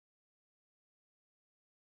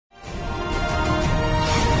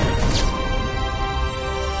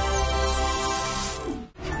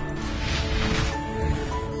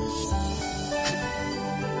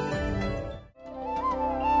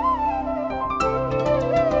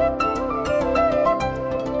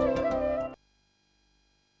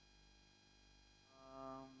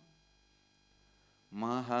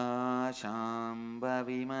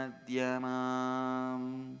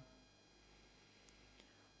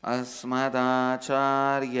अस्मदाचार्यपर्यन्तां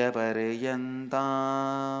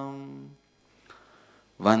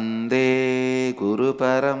वन्दे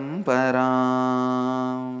गुरुपरम्पराम्।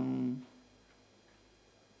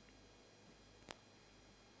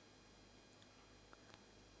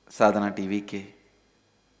 साधना टीवी के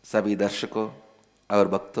सभी दर्शकों और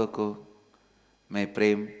भक्तों को मैं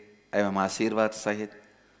प्रेम एवं आशीर्वाद सहित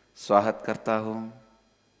स्वागत करता हूँ।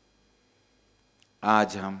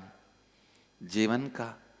 आज हम जीवन का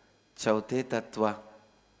चौथे तत्व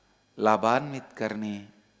लाभान्वित करने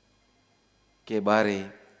के बारे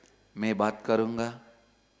में बात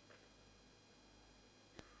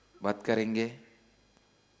करेंगे।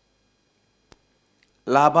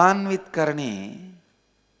 लाभान्वित करने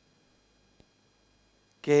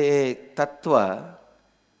के एक तत्व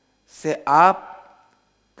से आप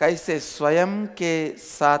कैसे स्वयं के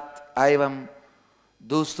साथ एवं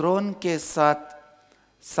दूसरों के साथ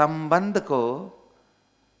संबंध को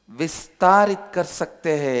विस्तारित कर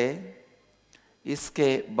सकते हैं, इसके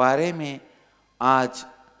बारे में आज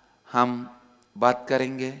हम बात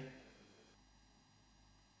करेंगे।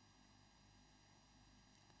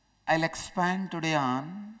 I'll expand today on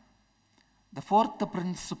the fourth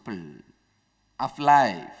principle of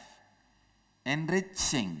life,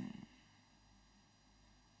 enriching.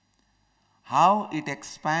 How it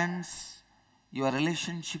expands your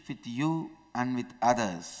relationship with you and with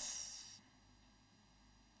others.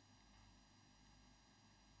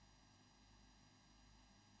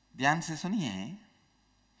 ध्यान से सुनिए।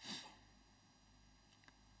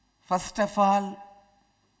 First of all,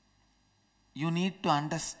 you need to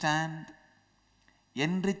understand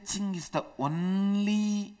enriching is the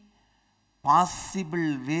only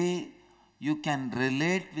possible way you can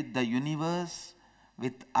relate with the universe,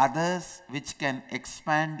 with others, which can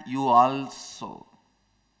expand you also.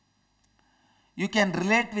 You can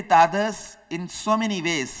relate with others in so many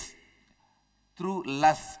ways, through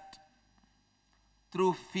lust,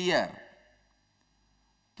 through fear,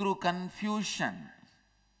 through confusion,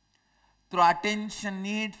 through attention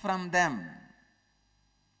need from them,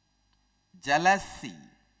 jealousy,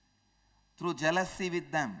 through jealousy with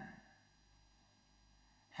them,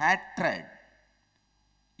 hatred.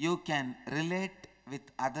 You can relate with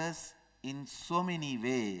others in so many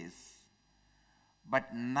ways,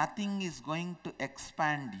 but nothing is going to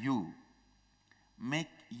expand you, make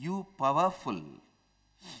you powerful,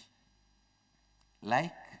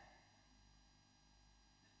 like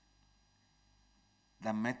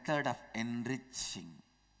the method of enriching.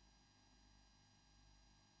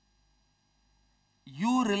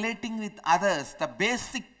 You relating with others, the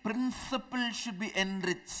basic principle should be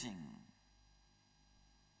enriching.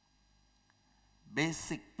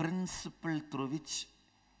 Basic principle through which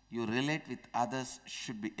you relate with others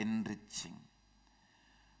should be enriching.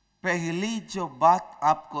 पहली जो बात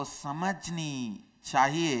आपको समझनी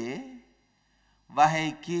चाहिए वह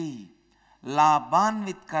है कि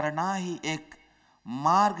लाभान्वित करना ही एक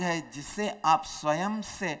मार्ग है जिससे आप स्वयं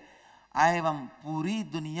से एवं पूरी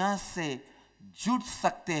दुनिया से जुड़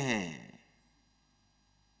सकते हैं।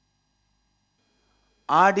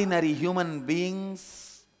 Ordinary human beings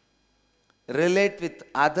relate with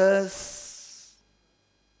others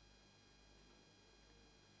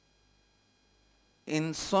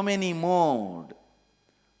in so many modes.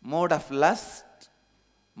 Mode of lust,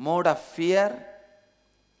 mode of fear,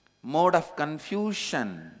 mode of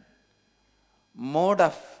confusion, mode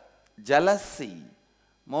of jealousy,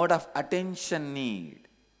 mode of attention need.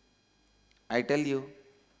 I tell you,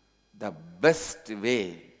 the best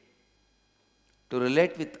way to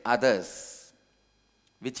relate with others,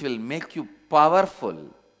 which will make you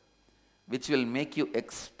powerful, which will make you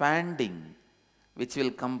expanding, which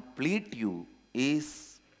will complete you,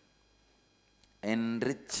 is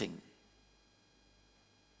enriching.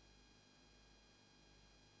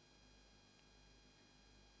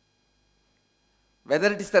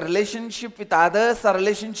 Whether it is the relationship with others or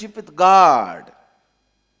relationship with God,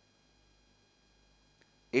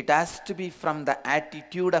 it has to be from the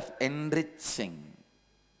attitude of enriching.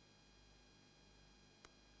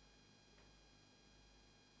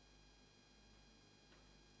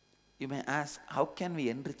 You may ask, how can we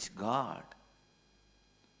enrich God?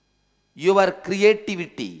 Your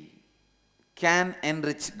creativity can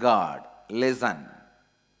enrich God. Listen.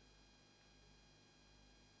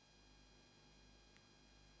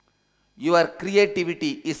 Your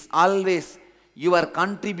creativity is always your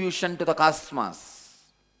contribution to the cosmos.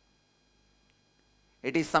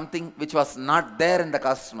 It is something which was not there in the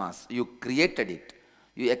cosmos. You created it.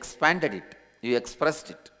 You expanded it. You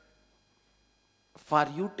expressed it. For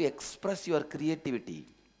you to express your creativity,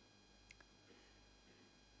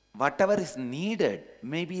 whatever is needed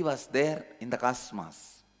maybe was there in the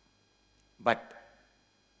cosmos. But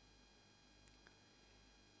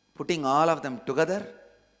putting all of them together,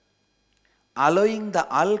 allowing the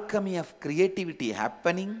alchemy of creativity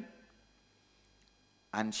happening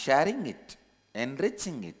and sharing it,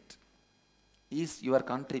 enriching it, is your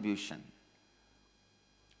contribution.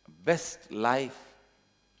 Best life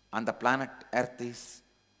on the planet Earth is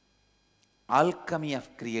alchemy of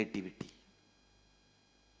creativity.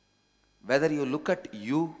 Whether you look at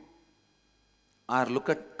you or look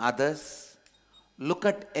at others, look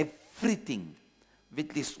at everything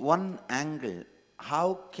with this one angle.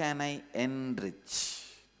 How can I enrich?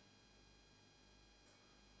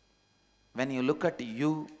 When you look at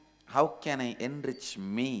you, how can I enrich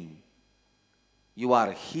me? You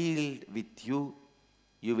are healed with you.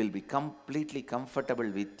 You will be completely comfortable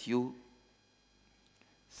with you.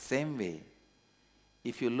 Same way,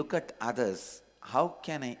 if you look at others, how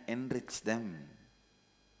can I enrich them?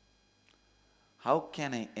 How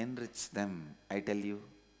can I enrich them? I tell you,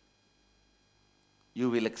 you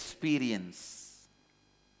will experience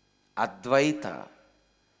Advaita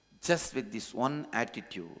just with this one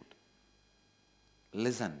attitude.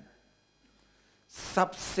 Listen,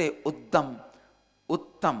 सबसे उत्तम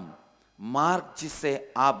मार्ग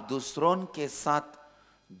जिसे आप दूसरों के साथ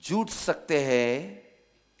जुड़ सकते हैं,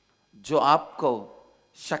 जो आपको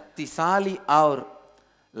शक्तिशाली और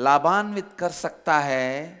लाभान्वित कर सकता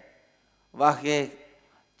है, वह ये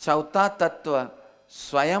चौथा तत्व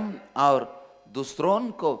स्वयं और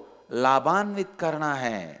दूसरों को लाभान्वित करना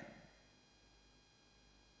है.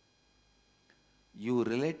 You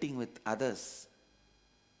relating with others,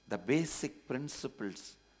 the basic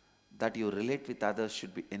principles that you relate with others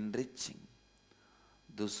should be enriching.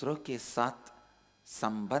 दूसरों के साथ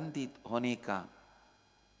संबंधित होने का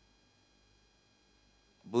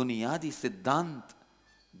बुनियादी सिद्धांत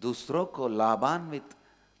दूसरों को लाभान्वित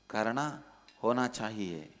करना होना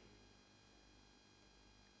चाहिए.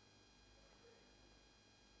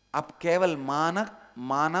 अब केवल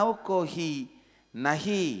मानव को ही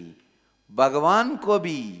नहीं, भगवान को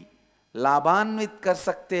भी लाभान्वित कर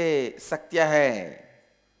सकते हैं.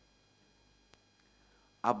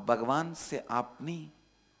 अब भगवान से अपनी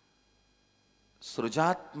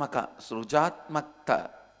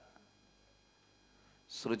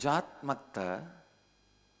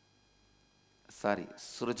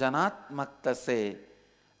सृजनात्मकता से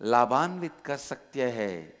लाभान्वित कर सकते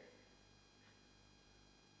हैं.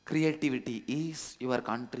 Creativity is your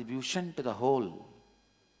contribution to the whole.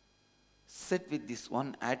 Sit with this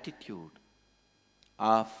one attitude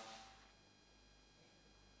of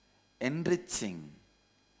enriching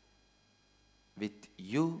with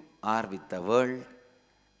you or with the world.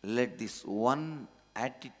 Let this one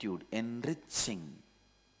attitude, enriching,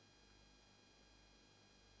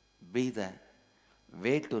 be the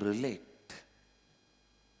way to relate.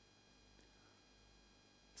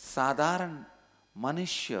 साधारण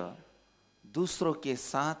मनुष्य दूसरों के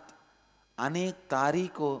साथ अनेक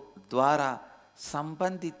तारीखों द्वारा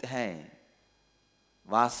संबंधित है.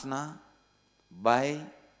 वासना, भय,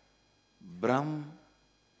 भ्रम,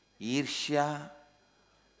 ईर्ष्या.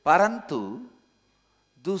 परंतु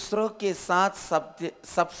दूसरों के साथ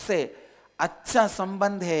सबसे अच्छा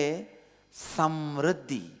संबंध है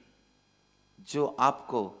समृद्धि, जो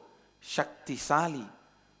आपको शक्तिशाली,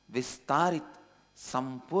 विस्तारित,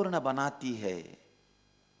 संपूर्ण बनाती है.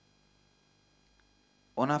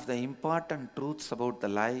 One of the important truths about the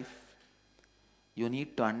life you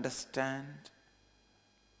need to understand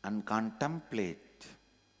and contemplate.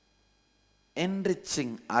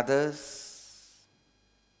 Enriching others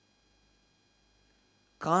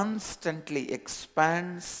constantly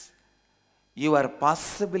expands your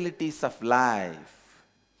possibilities of life.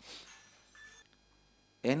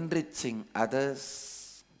 Enriching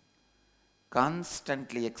others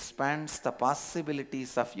constantly expands the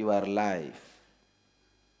possibilities of your life.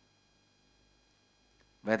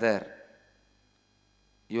 Whether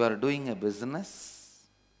you are doing a business,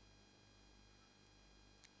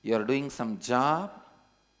 you are doing some job,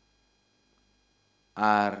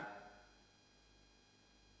 or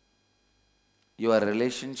your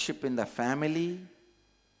relationship in the family,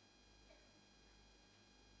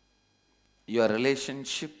 your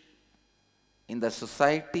relationship in the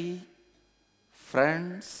society,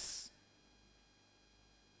 friends,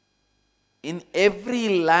 in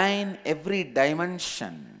every line, every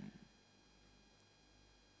dimension,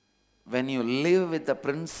 when you live with the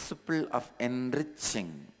principle of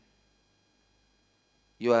enriching,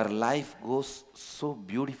 your life goes so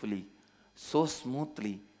beautifully, so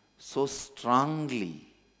smoothly, so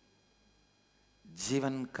strongly.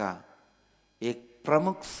 जीवन का एक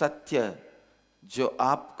प्रमुख सत्य जो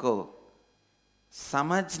आपको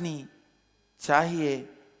समझनी चाहिए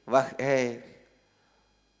वह है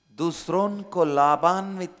दूसरों को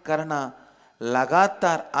लाभान्वित करना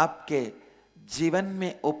लगातार आपके जीवन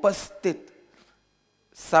में उपस्थित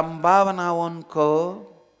संभावनाओं को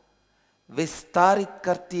विस्तारित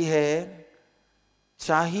करती है,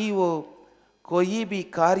 चाहे वो कोई भी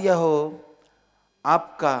कार्य हो,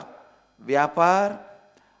 आपका व्यापार,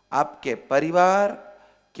 आपके परिवार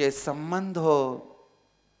के संबंध हो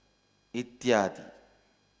इत्यादि.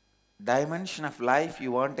 Dimension of life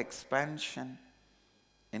you want expansion,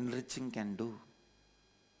 enriching can do.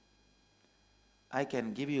 I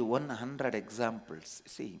can give you 100 examples.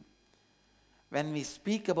 See, when we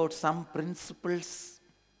speak about some principles,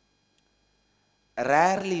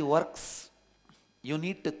 rarely works. You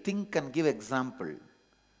need to think and give example.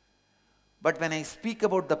 But when I speak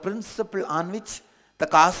about the principle on which the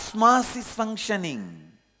cosmos is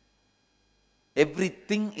functioning,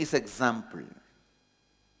 everything is example.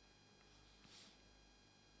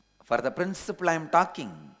 For the principle I am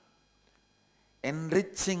talking,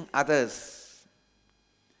 enriching others,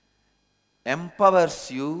 empowers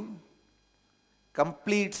you,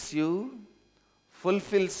 completes you,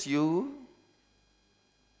 fulfills you.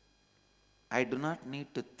 I do not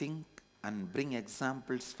need to think and bring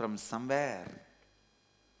examples from somewhere.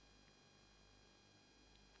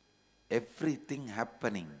 Everything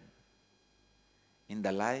happening in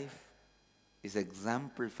the life is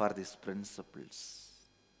example for these principles.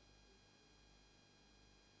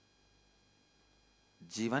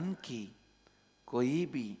 जीवन की कोई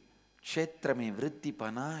भी क्षेत्र में वृद्धि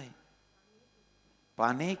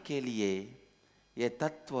पाने के लिए यह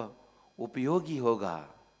तत्व उपयोगी होगा.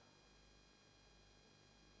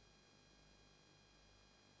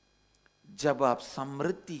 जब आप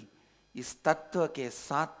समृद्धि इस तत्व के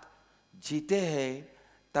साथ जीते हैं,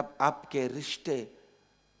 तब आपके रिश्ते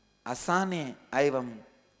आसानी एवं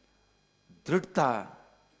दृढ़ता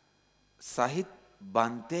सहित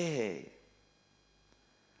बनते हैं.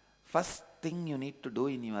 First thing you need to do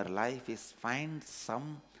in your life is find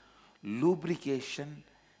some lubrication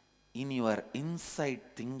in your inside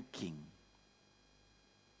thinking.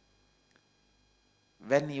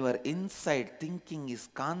 When your inside thinking is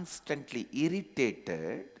constantly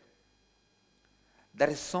irritated, there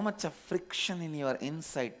is so much of friction in your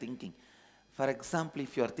inside thinking. For example,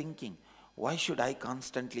 if you are thinking, why should I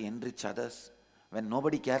constantly enrich others when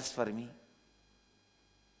nobody cares for me?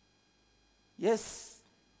 Yes,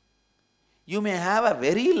 you may have a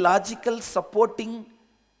very logical supporting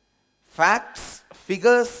facts,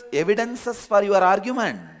 figures, evidences for your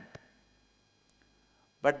argument.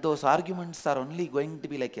 But those arguments are only going to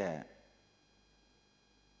be like a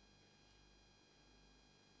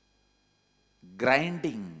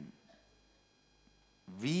grinding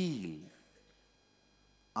wheel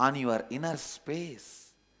on your inner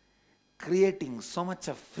space, creating so much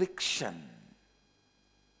of friction,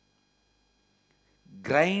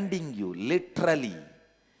 grinding you, literally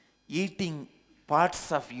eating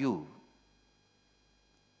parts of you.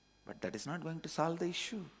 But that is not going to solve the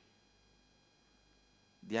issue.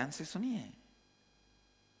 ध्यान से सुनिए.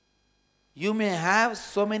 You may have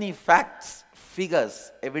so many facts,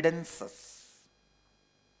 figures, evidences.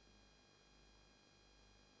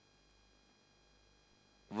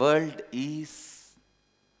 World is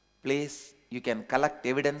place you can collect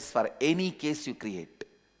evidence for any case you create.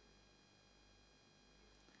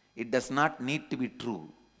 It does not need to be true.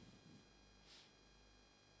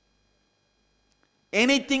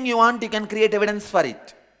 Anything you want, you can create evidence for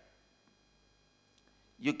it.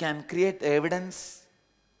 You can create evidence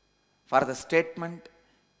for the statement,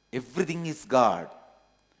 everything is God.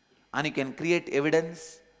 And you can create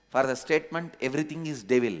evidence for the statement, everything is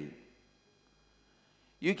devil.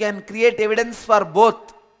 You can create evidence for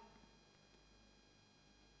both.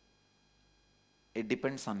 It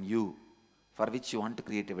depends on you for which you want to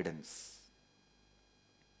create evidence.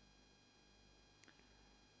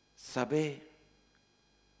 सबे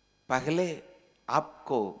पहले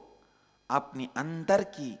आपको अपनी अंदर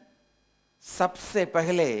की सबसे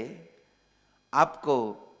पहले आपको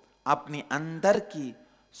अपनी अंदर की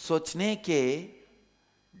सोचने के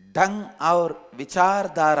ढंग और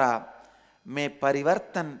विचारधारा में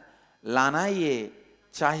परिवर्तन लानी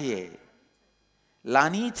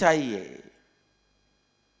चाहिए.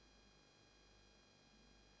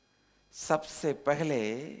 सबसे पहले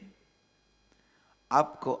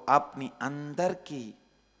आपको अपनी अंदर की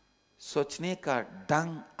सोचने का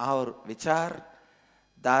ढंग और विचार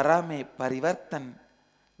धारा में परिवर्तन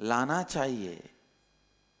लाना चाहिए.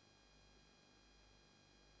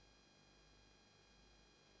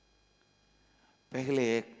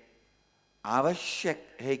 पहले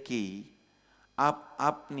आवश्यक है कि आप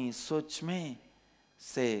अपनी सोच में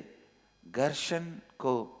से घर्षण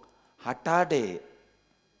को हटा दे.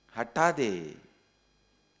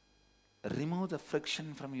 Remove the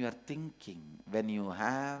friction from your thinking. When you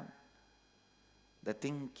have the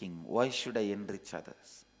thinking, why should I enrich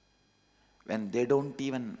others? When they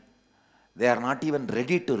are not even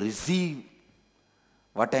ready to receive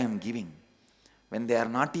what I am giving. When they are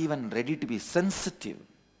not even ready to be sensitive.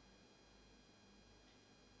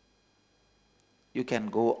 You can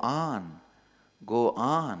go on.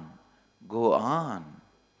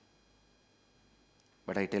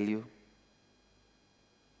 But I tell you,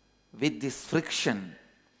 with this friction,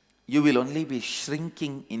 you will only be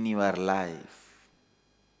shrinking in your life.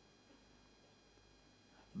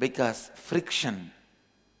 Because friction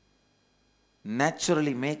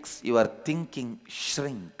naturally makes your thinking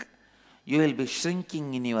shrink. You will be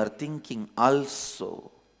shrinking in your thinking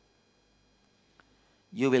also.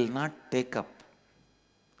 You will not take up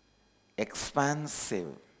expansive,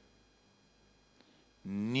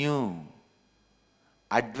 new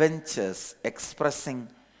adventures expressing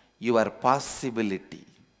your possibility.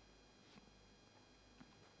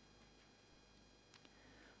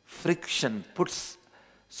 Friction puts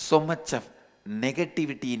so much of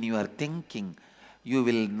negativity in your thinking, you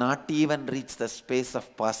will not even reach the space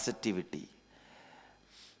of positivity.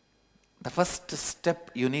 The first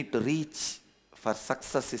step you need to reach for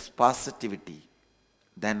success is positivity,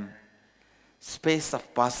 then space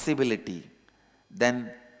of possibility,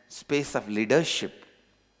 then space of leadership,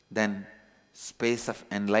 then space of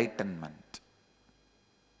enlightenment.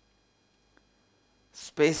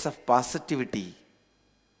 Space of positivity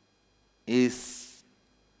is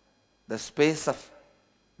the space of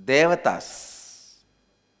devatas.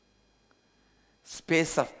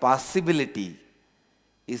 Space of possibility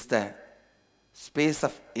is the space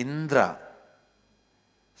of Indra.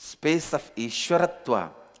 Space of Ishwaratva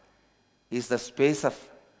is the space of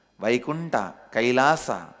Vaikunta,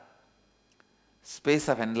 Kailasa. Space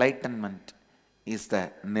of enlightenment is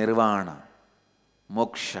the Nirvana,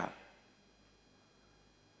 Moksha.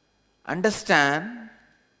 Understand,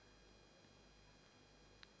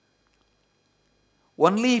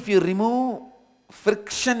 only if you remove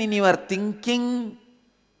friction in your thinking,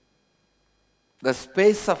 the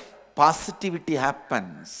space of positivity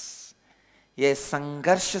happens. ये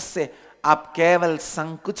संघर्ष से आप केवल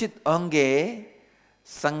संकुचित होंगे,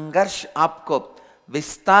 संघर्ष आपको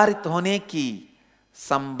विस्तारित होने की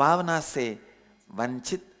संभावना से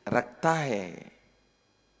वंचित रखता है.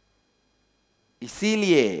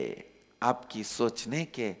 इसीलिए आपकी सोचने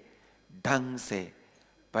के ढंग से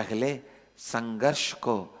पहले संघर्ष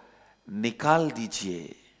को निकाल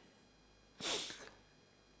दीजिए.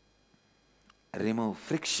 Remove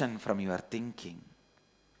friction from your thinking.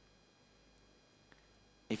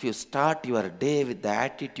 If you start your day with the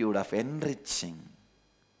attitude of enriching,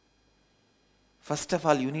 first of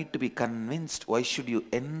all, you need to be convinced why should you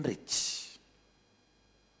enrich.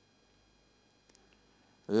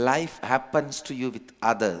 Life happens to you with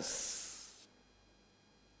others.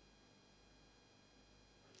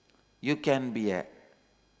 You can be a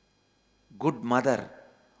good mother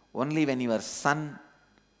only when your son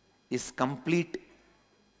is complete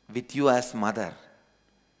with you as mother.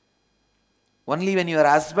 Only when your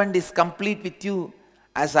husband is complete with you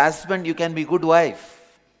as husband, you can be good wife.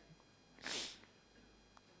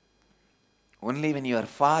 Only when your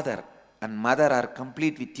father and mother are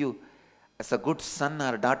complete with you as a good son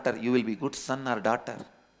or daughter, you will be good son or daughter.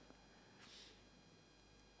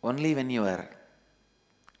 Only when your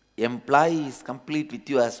employee is complete with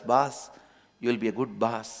you as boss, you will be a good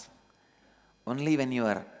boss. Only when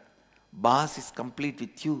your boss is complete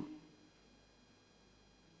with you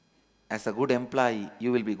as a good employee,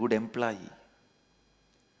 you will be good employee.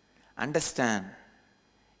 Understand,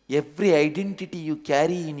 every identity you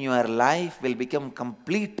carry in your life will become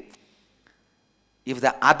complete if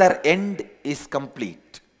the other end is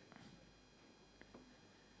complete.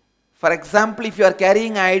 For example, if you are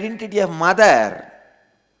carrying an identity of mother,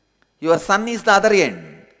 your son is the other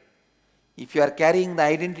end. If you are carrying the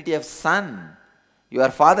identity of son, your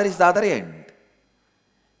father is the other end.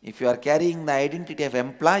 If you are carrying the identity of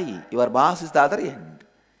employee, your boss is the other end.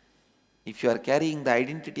 If you are carrying the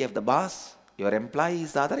identity of the boss, your employee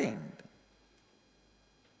is the other end.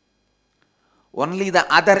 Only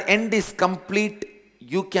the other end is complete,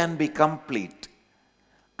 you can be complete.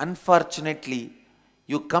 Unfortunately,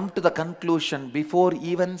 you come to the conclusion before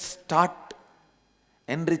even start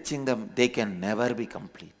enriching them, they can never be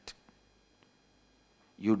complete.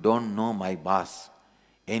 You don't know my boss.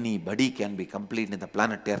 Anybody can be complete in the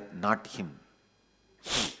planet Earth, not him.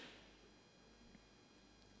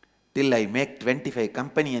 Till I make 25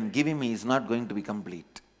 company and give him, he is not going to be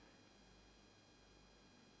complete.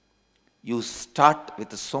 You start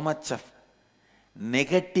with so much of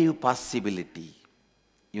negative possibility.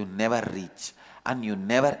 You never reach and you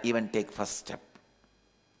never even take first step.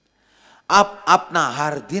 आप अपना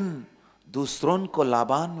हर दिन दूसरों को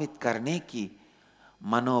लाभान्वित करने की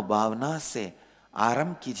मनोभावना से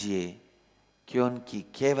आरंभ कीजिए, क्योंकि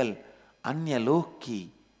केवल अन्य लोग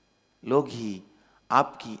ही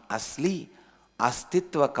आपकी असली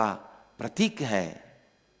अस्तित्व का प्रतीक है.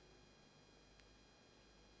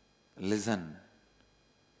 Listen,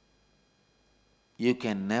 you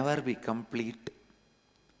can never be complete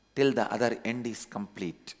till the other end is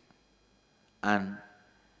complete, and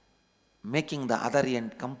making the other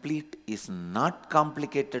end complete is not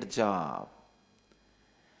complicated job.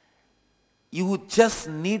 You just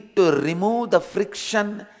need to remove the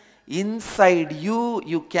friction inside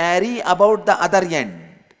you carry about the other end.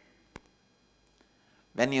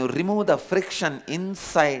 When you remove the friction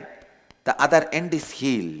inside, the other end is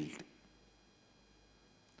healed.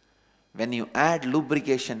 When you add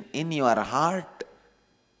lubrication in your heart,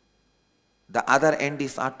 the other end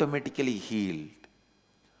is automatically healed.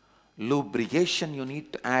 Lubrication you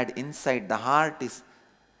need to add inside the heart is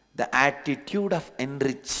the attitude of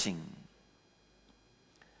enriching.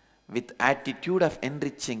 With attitude of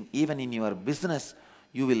enriching, even in your business,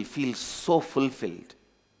 you will feel so fulfilled.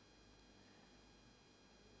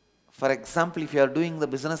 For example, if you are doing the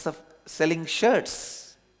business of selling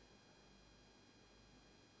shirts,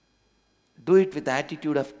 do it with the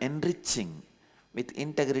attitude of enriching, with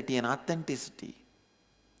integrity and authenticity.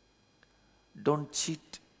 Don't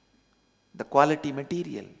cheat the quality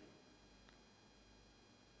material.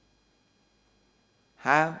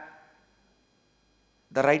 Have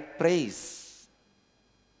the right price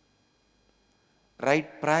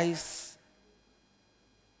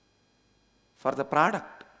for the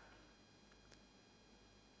product.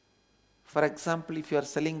 For example, if you are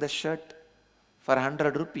selling the shirt for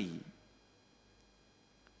 100 rupee,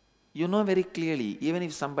 you know very clearly, even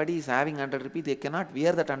if somebody is having 100 rupee, they cannot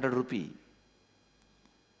wear that 100 rupee.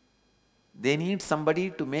 They need somebody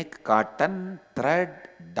to make cotton, thread,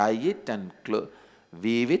 dye it and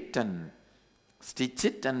weave it and stitch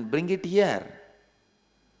it and bring it here.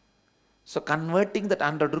 So converting that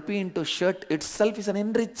 100 rupee into shirt itself is an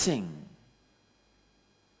enriching.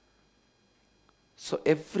 So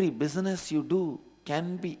every business you do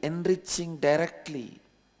can be enriching directly.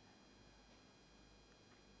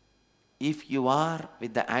 If you are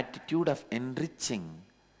with the attitude of enriching,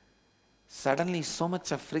 suddenly so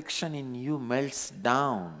much of friction in you melts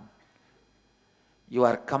down. You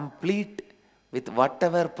are complete with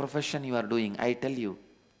whatever profession you are doing. I tell you,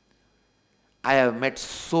 I have met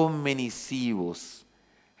so many CEOs,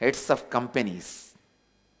 heads of companies,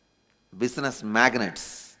 business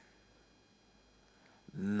magnates.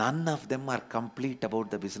 None of them are complete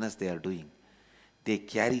about the business they are doing. They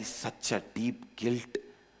carry such a deep guilt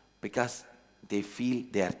because they feel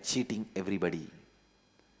they are cheating everybody.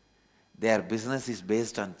 Their business is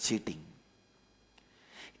based on cheating.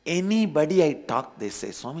 Anybody I talk, they say,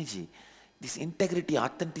 Swamiji, this integrity,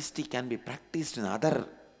 authenticity can be practiced in other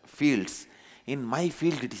fields. In my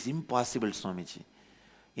field, it is impossible, Swamiji.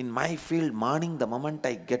 In my field, morning, the moment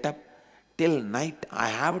I get up, till night, I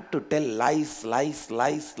have to tell lies.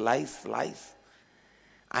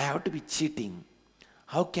 I have to be cheating.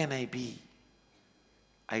 How can I be?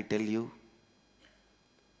 I tell you,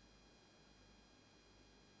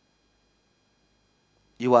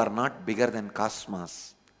 you are not bigger than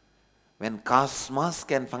cosmos. When cosmos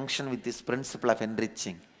can function with this principle of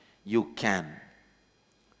enriching, you can.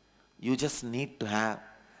 You just need to have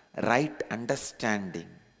right understanding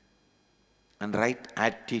and right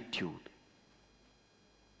attitude.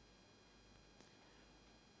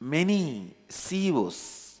 Many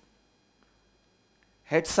CEOs,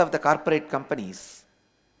 heads of the corporate companies,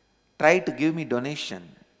 try to give me donation.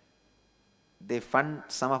 They fund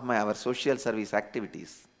some of our social service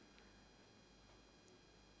activities.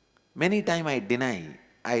 Many times I deny,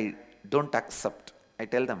 I don't accept. I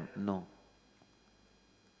tell them, no.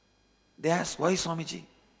 They ask, why Swamiji?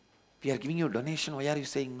 We are giving you a donation, why are you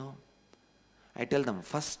saying no? I tell them,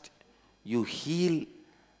 first, you heal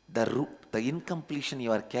the incompletion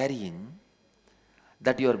you are carrying,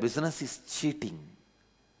 that your business is cheating.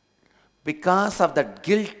 Because of that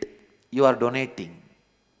guilt, you are donating.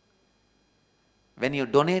 When you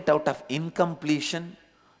donate out of incompletion,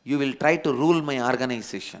 you will try to rule my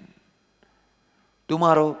organization.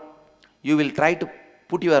 Tomorrow, you will try to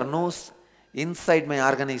put your nose inside my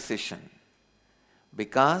organization.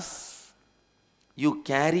 Because you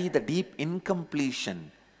carry the deep incompletion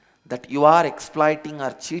that you are exploiting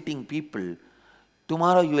or cheating people,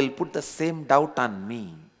 tomorrow you will put the same doubt on me.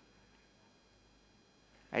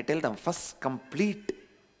 I tell them, first complete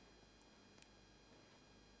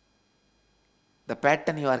the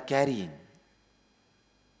pattern you are carrying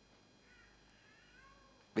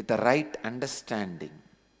with the right understanding.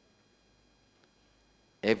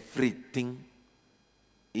 Everything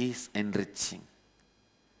is enriching.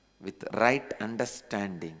 With right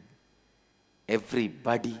understanding,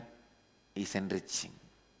 everybody is enriching.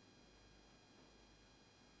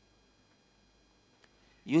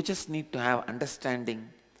 You just need to have understanding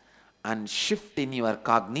and shift in your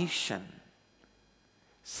cognition.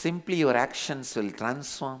 Simply your actions will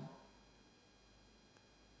transform.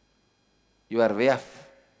 Your way of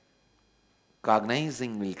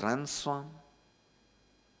cognizing will transform.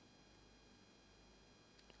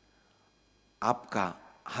 आपका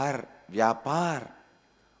हर व्यापार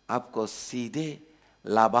आपको सीधे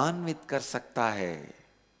लाभान्वित कर सकता है।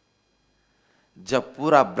 जब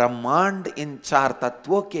पूरा ब्रह्मांड इन चार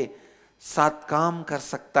तत्वों के साथ काम कर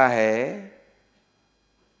सकता है,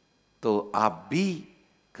 तो आप भी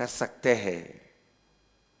कर सकते हैं।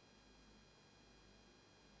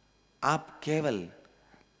 आप केवल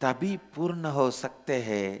तभी पूर्ण हो सकते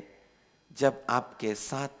हैं जब आपके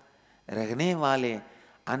साथ रहने वाले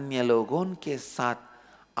अन्य लोगों के साथ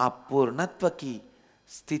आप पूर्णत्व की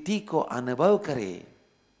स्थिति को अनुभव करें।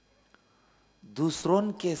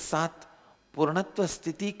 दूसरों के साथ पूर्णत्व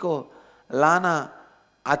स्थिति को लाना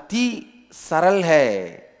अति सरल है।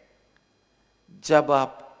 जब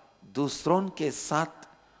आप दूसरों के साथ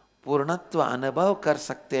पूर्णत्व अनुभव कर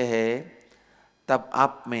सकते हैं, तब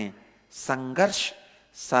आप में संघर्ष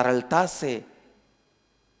सरलता से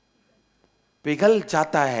पिघल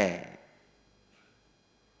जाता है।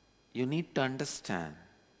 You need to understand,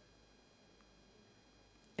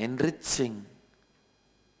 enriching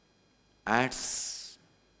adds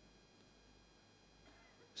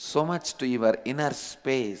so much to your inner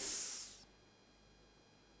space.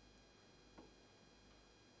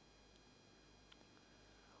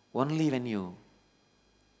 Only when you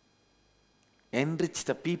enrich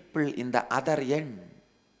the people in the other end,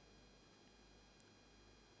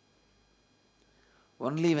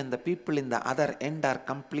 only when the people in the other end are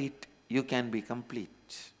complete, you can be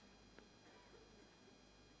complete.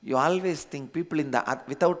 You always think people in the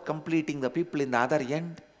without completing the people in the other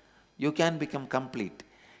end, you can become complete.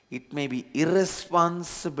 It may be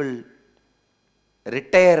irresponsible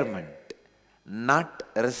retirement, not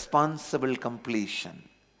responsible completion.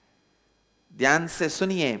 ध्यान से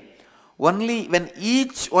सुनिए, only when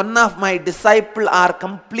each one of my disciples are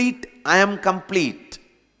complete, I am complete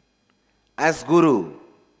as Guru.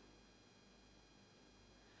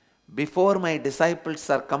 Before my disciples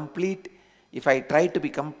are complete, if I try to be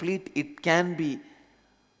complete, it can be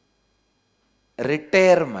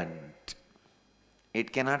retirement.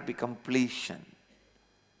 It cannot be completion.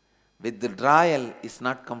 Withdrawal is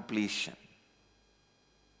not completion.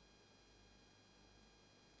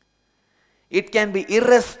 It can be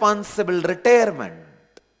irresponsible retirement.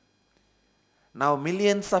 Now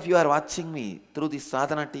millions of you are watching me through this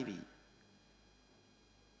Sadhana TV.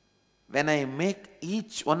 When I make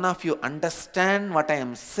each one of you understand what I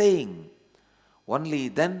am saying, only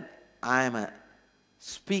then I am a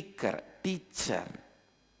speaker, teacher.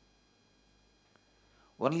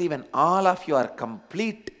 Only when all of you are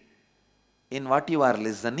complete in what you are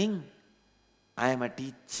listening, I am a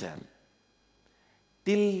teacher.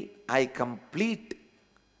 Till I complete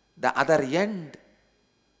the other end,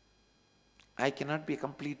 I cannot be a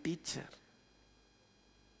complete teacher.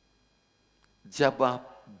 जब आप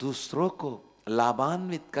दूसरों को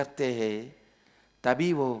लाभान्वित करते हैं,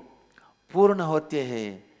 तभी वो पूर्ण होते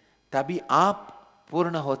हैं, तभी आप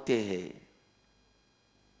पूर्ण होते हैं.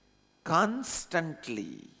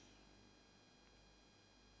 Constantly,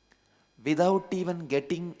 without even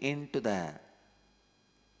getting into the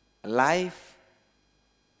life,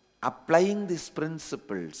 applying these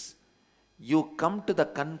principles, you come to the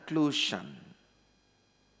conclusion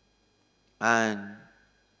and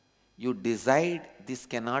you decide this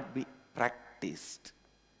cannot be practiced.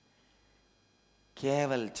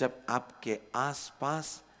 केवल जब आपके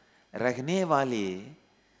आसपास रहने वाले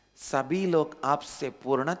सभी लोग आपसे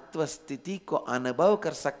पूर्णत्व स्थिति को अनुभव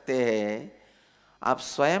कर सकते हैं, आप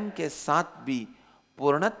स्वयं के साथ भी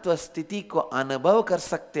पूर्णत्व स्थिति को अनुभव कर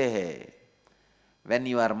सकते हैं. When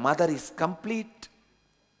your mother is complete,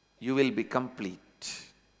 you will be complete.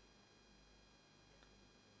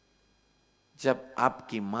 जब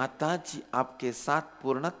आपकी माता जी आपके साथ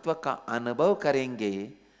पूर्णत्व का अनुभव करेंगे,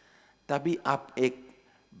 तभी आप एक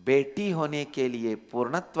बेटी होने के लिए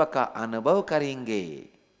पूर्णत्व का अनुभव करेंगे।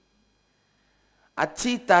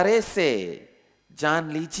 अच्छी तरह से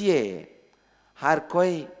जान लीजिए, हर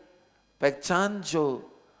कोई पहचान जो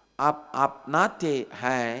आप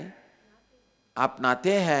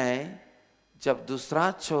अपनाते हैं, जब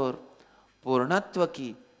दूसरा छोर पूर्णत्व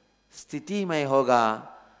की स्थिति में होगा,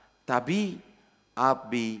 तभी आप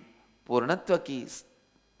भी पूर्णत्व की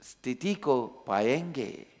स्थिति को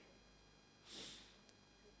पाएंगे।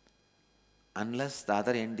 Unless the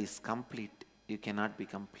other end is complete, you cannot be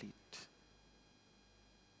complete.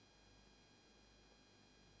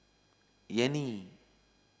 Any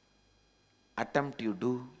attempt you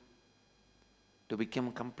do to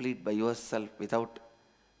become complete by yourself without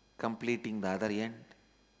completing the other end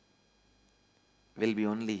will be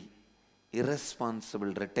only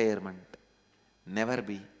irresponsible retirement, never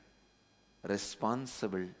be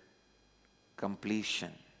responsible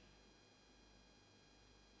completion.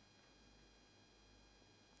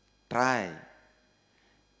 Try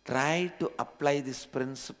to apply this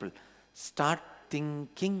principle. Start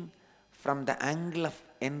thinking from the angle of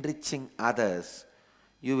enriching others.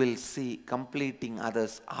 You will see completing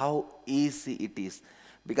others, how easy it is,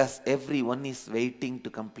 because everyone is waiting to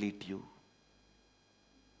complete you.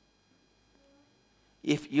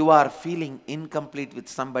 If you are feeling incomplete with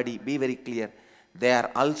somebody, be very clear, they are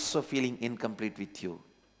also feeling incomplete with you.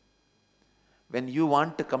 When you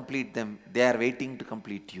want to complete them, they are waiting to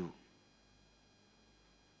complete you.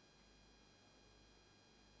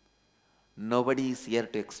 Nobody is here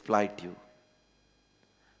to exploit you.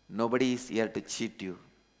 Nobody is here to cheat you.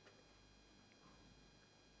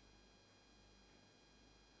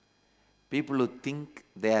 People who think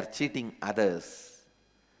they are cheating others,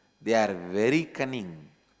 they are very cunning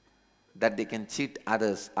that they can cheat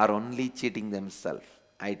others, are only cheating themselves.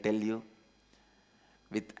 I tell you,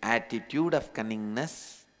 with attitude of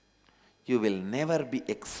cunningness, you will never be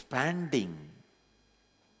expanding.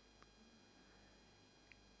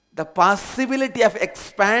 The possibility of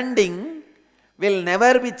expanding will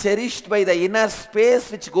never be cherished by the inner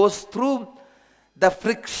space which goes through the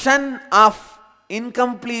friction of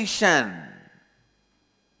incompletion.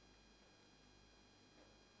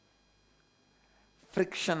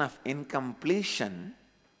 Friction of incompletion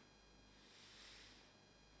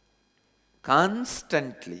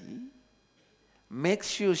constantly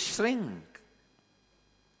makes you shrink.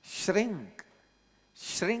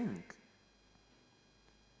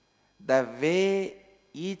 The way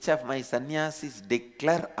each of my sannyasis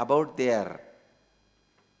declare about their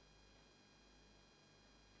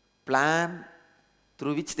plan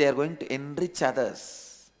through which they are going to enrich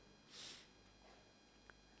others,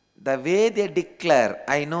 the way they declare,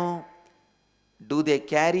 I know, do they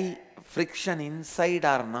carry friction inside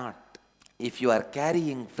or not? If you are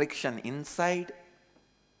carrying friction inside,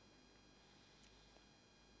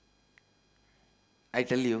 I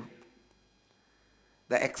tell you,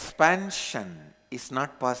 the expansion is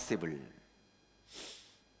not possible.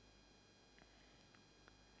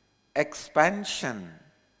 Expansion,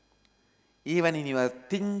 even in your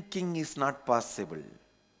thinking, is not possible.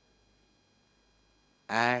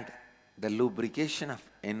 Add the lubrication of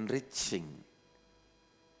enriching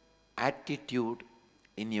attitude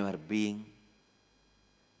in your being.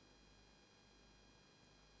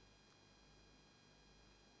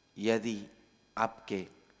 यदि आपके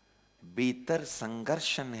भीतर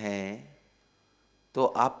संघर्षण है, तो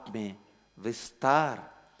आप में विस्तार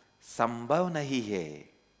संभव नहीं है।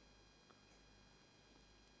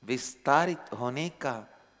 विस्तारित होने का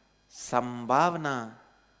संभावना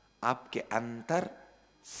आपके अंतर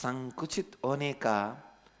संकुचित होने का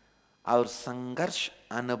और संघर्ष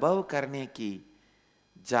अनुभव करने की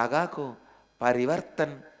जगह को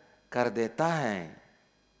परिवर्तन कर देता है।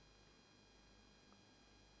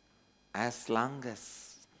 As long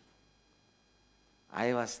as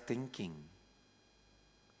I was thinking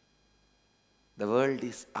the world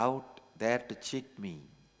is out there to cheat me,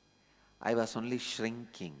 I was only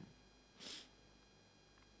shrinking.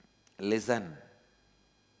 Listen.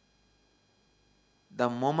 The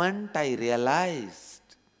moment I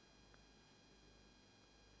realized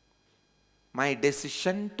my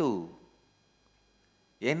decision to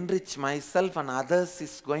enrich myself and others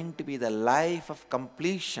is going to be the life of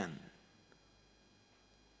completion,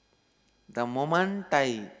 the moment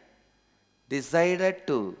I decided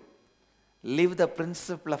to live the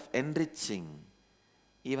principle of enriching,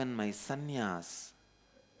 even my sannyas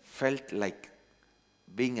felt like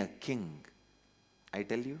being a king. I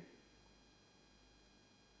tell you,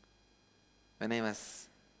 when I was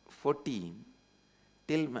 14,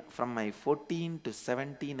 from my 14 to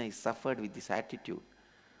 17, I suffered with this attitude.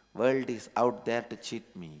 World is out there to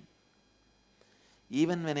cheat me.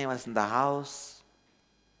 Even when I was in the house,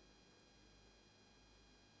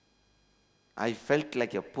 I felt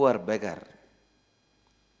like a poor beggar.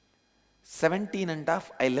 17 and a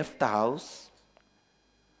half, I left the house,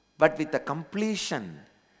 but with the completion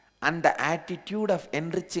and the attitude of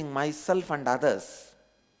enriching myself and others.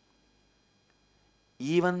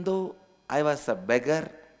 Even though I was a beggar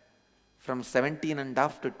from 17 and a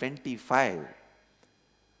half to 25,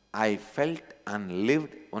 I felt and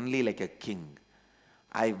lived only like a king.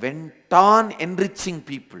 I went on enriching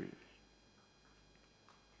people.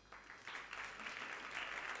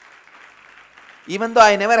 Even though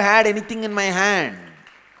I never had anything in my hand,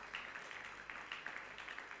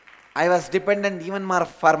 I was dependent even more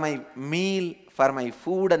for my meal, for my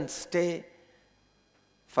food and stay,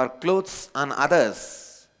 for clothes on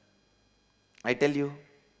others. I tell you,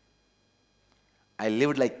 I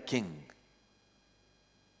lived like king.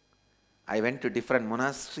 I went to different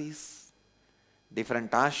monasteries,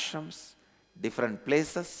 different ashrams, different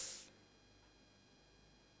places,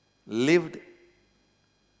 lived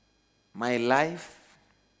my life,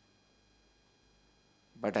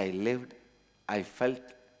 but I felt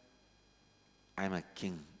I'm a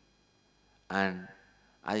king. And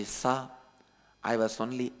I saw I was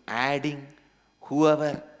only adding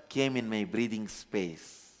whoever came in my breathing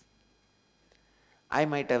space. I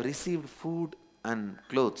might have received food and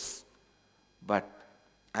clothes, but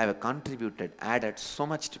I have contributed, added so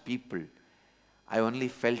much to people. I only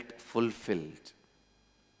felt fulfilled.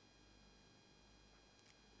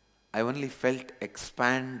 I only felt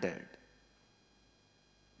expanded.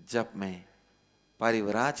 जब मैं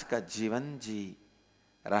परिव्राज का जीवन जी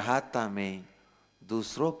रहा था, मैं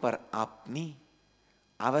दूसरों पर अपनी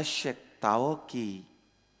आवश्यकताओं की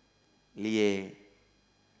लिए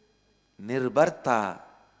निर्भर था,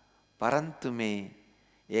 परंतु मैं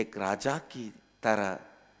एक राजा की तरह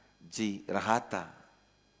जी रहा था.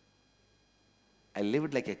 I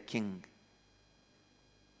lived like a king,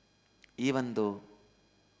 even though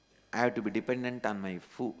I have to be dependent on my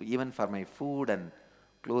food, even for my food and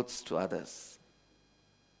clothes to others.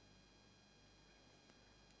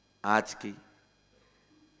 आज की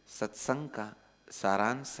सत्संग का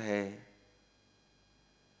सारांश है,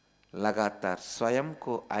 लगातार स्वयं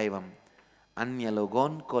को एवं अन्य लोगों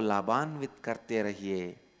को लाभान्वित करते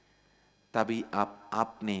रहिए, तभी आप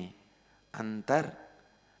अपने अंतर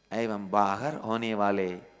एवं बाहर होने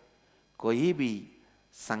वाले कोई भी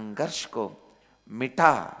संघर्ष को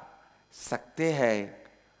मिटा सकते हैं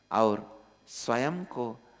और स्वयं को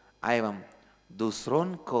एवं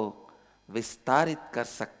दूसरों को विस्तारित कर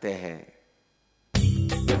सकते हैं.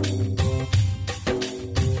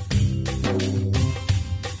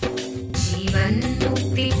 जीवन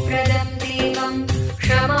मुक्ति प्रदं देवं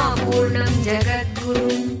क्षमापूर्णं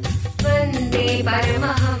जगद्गुरुं वन्दे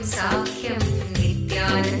परमहंसाख्यं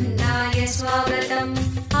नित्यानन्दाय स्वागतम्.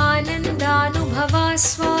 आनन्दानुभवास्वादं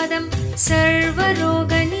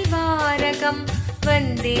सर्वरोगनिवारकं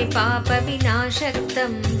वन्दे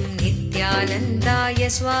पापविनाशक्तं नित्यानन्दाय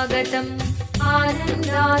स्वागतम्.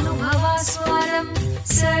 आनन्दानुभवास्वादं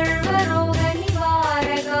सर्वरोगनिवारकं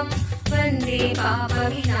वन्दे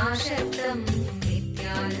पापविनाशक्तं